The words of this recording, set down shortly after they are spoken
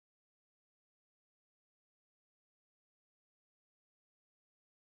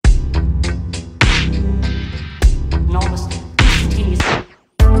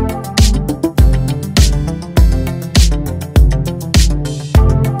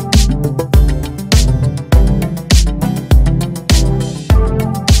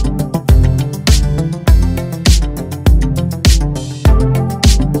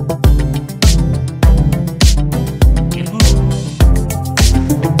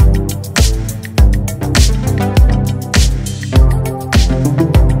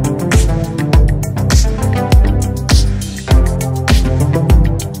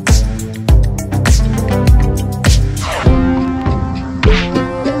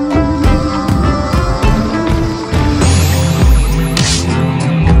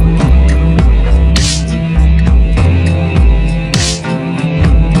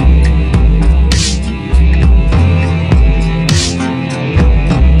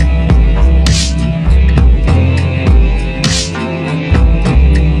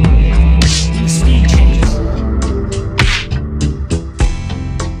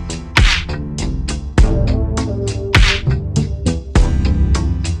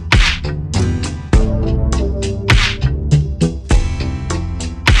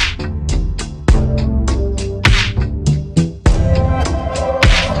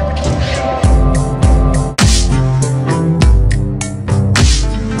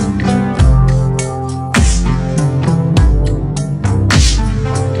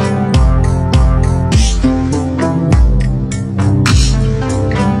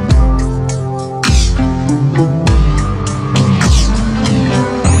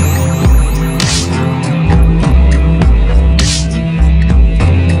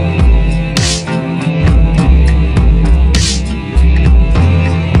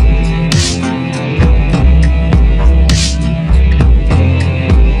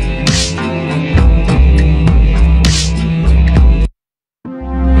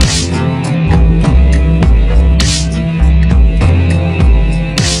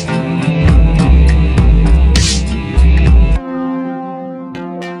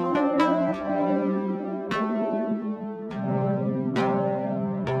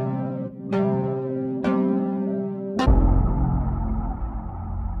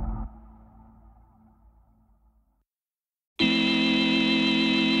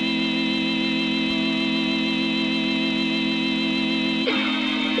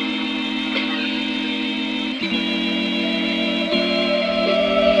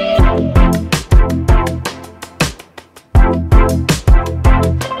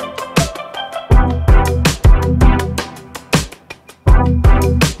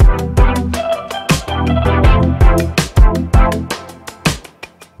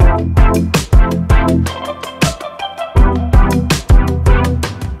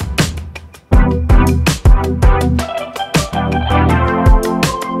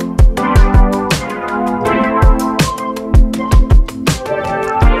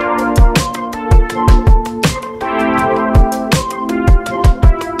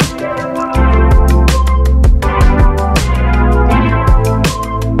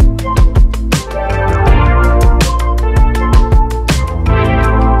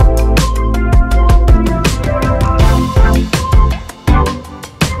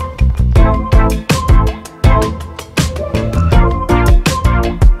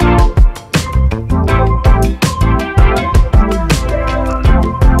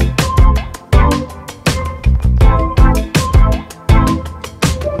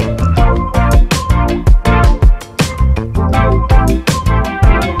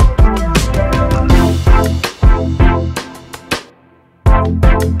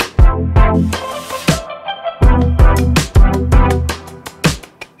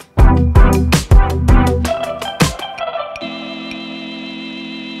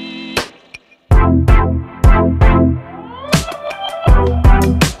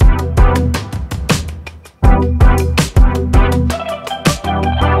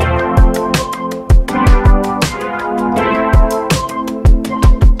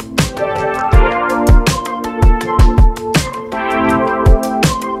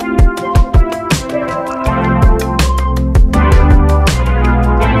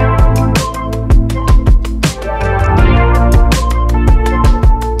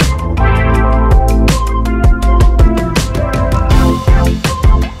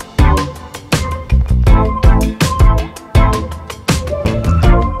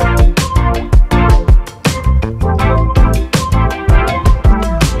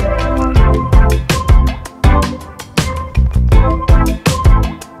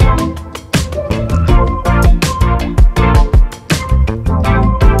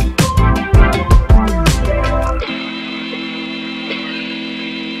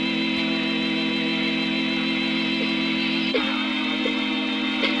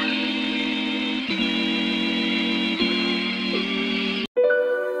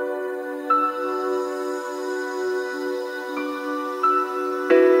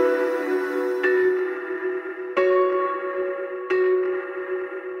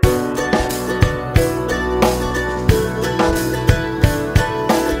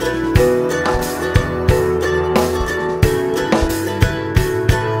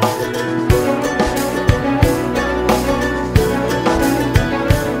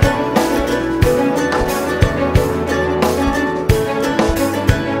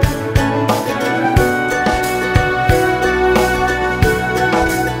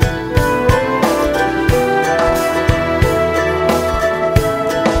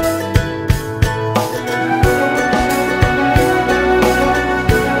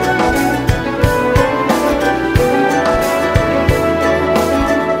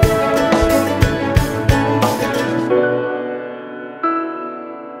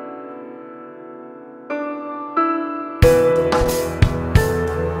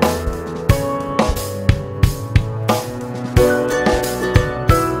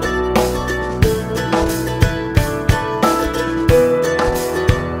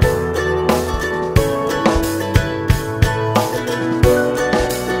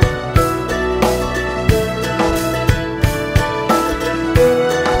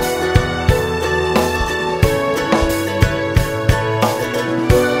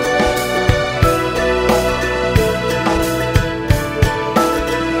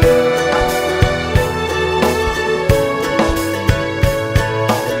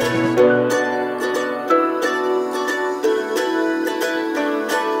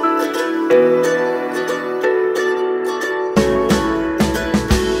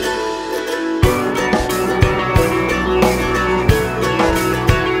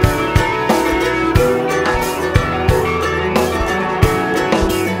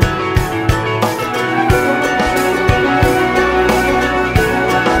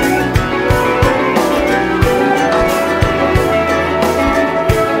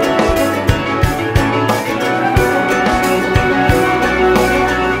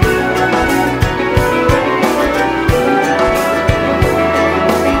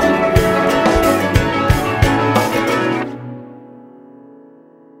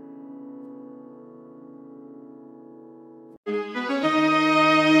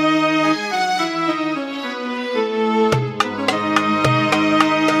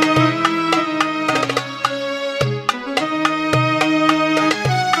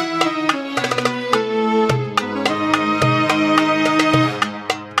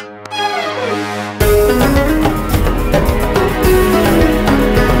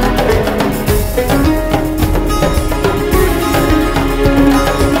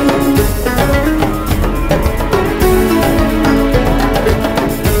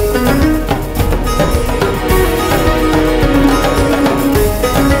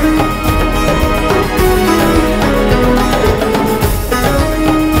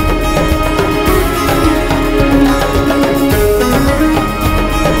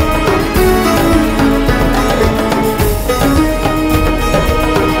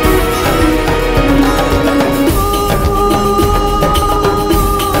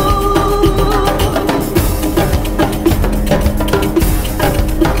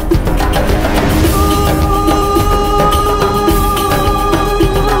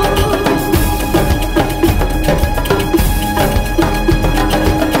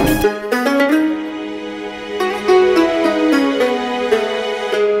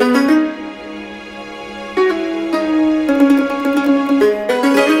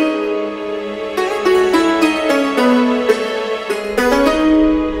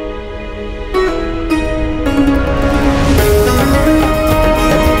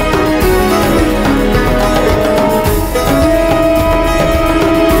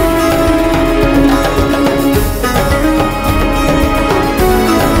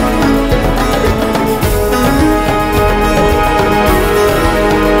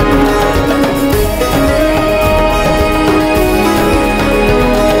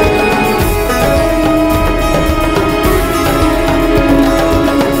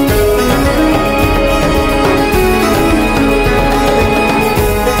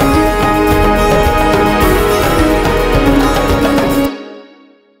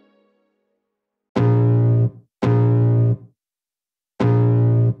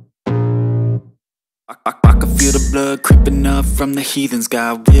the blood creeping up from the heathens.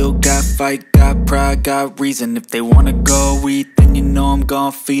 Got will, got fight, got pride, got reason. If they wanna go eat, then you know I'm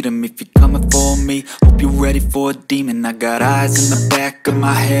gon' feed them. If you're coming for me, hope you're ready for a demon. I got eyes in the back of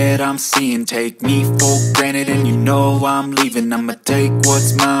my head, I'm seeing. Take me for granted and you know I'm leaving. I'ma take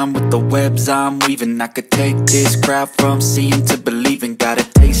what's mine with the webs I'm weaving. I could take this crowd from seeing to believing. Got a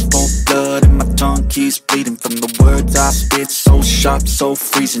taste for blood and my tongue keeps bleeding from the words I spit. So sharp, so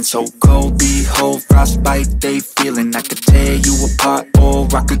freezing, so cold. Behold, frostbite they feeling. I could tear you apart or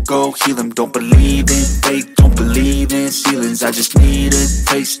I could go heal them. Don't believe in fate, don't believe in ceilings. I just need a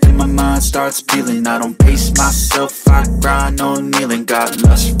taste and my mind starts peeling. I don't pace myself, I grind on kneeling. Got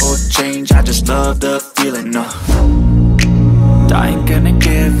lust for change, I just love the feeling. I ain't gonna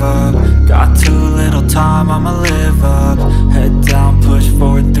give up. Got too little time, I'ma live up. Head down, push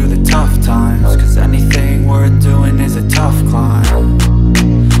forward through the tough times. Cause anything worth doing is a tough climb.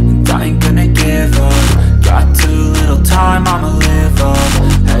 And I ain't gonna give up. Got too little time, I'ma live up.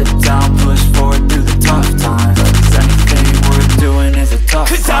 Head down, push forward through the tough times. Cause anything worth doing is a tough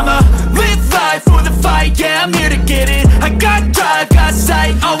climb. Cause I'ma live life for the fight, yeah, I'm here to get it. I got drive, got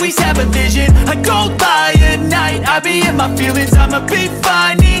sight, always have a vision. I go by at night, I be in my feelings. I'ma be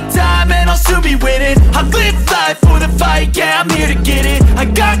fine, need time and I'll soon be winning. I live life for the fight, yeah, I'm here to get it. I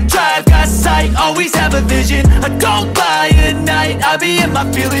got drive, got sight, always have a vision. I go by at night, I be in my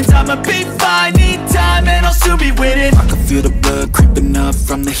feelings. I'ma be fine, need time and I'll soon be winning. I can feel the blood creeping up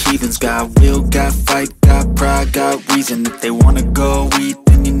from the heathens. Got will, got fight, got pride, got reason. If they wanna go eat,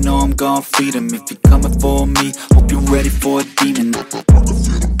 then you know I'm gon' feed them. If you're coming for me, hope you're ready for a demon. I can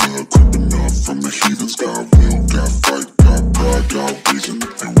feel the blood creeping up from the heathens. Got will, got fight, got pride, got reason.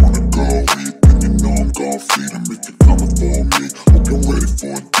 If they wanna go eat, then you know I'm gon' feed them. If you're coming for me, hope you're ready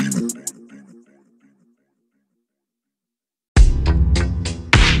for a demon.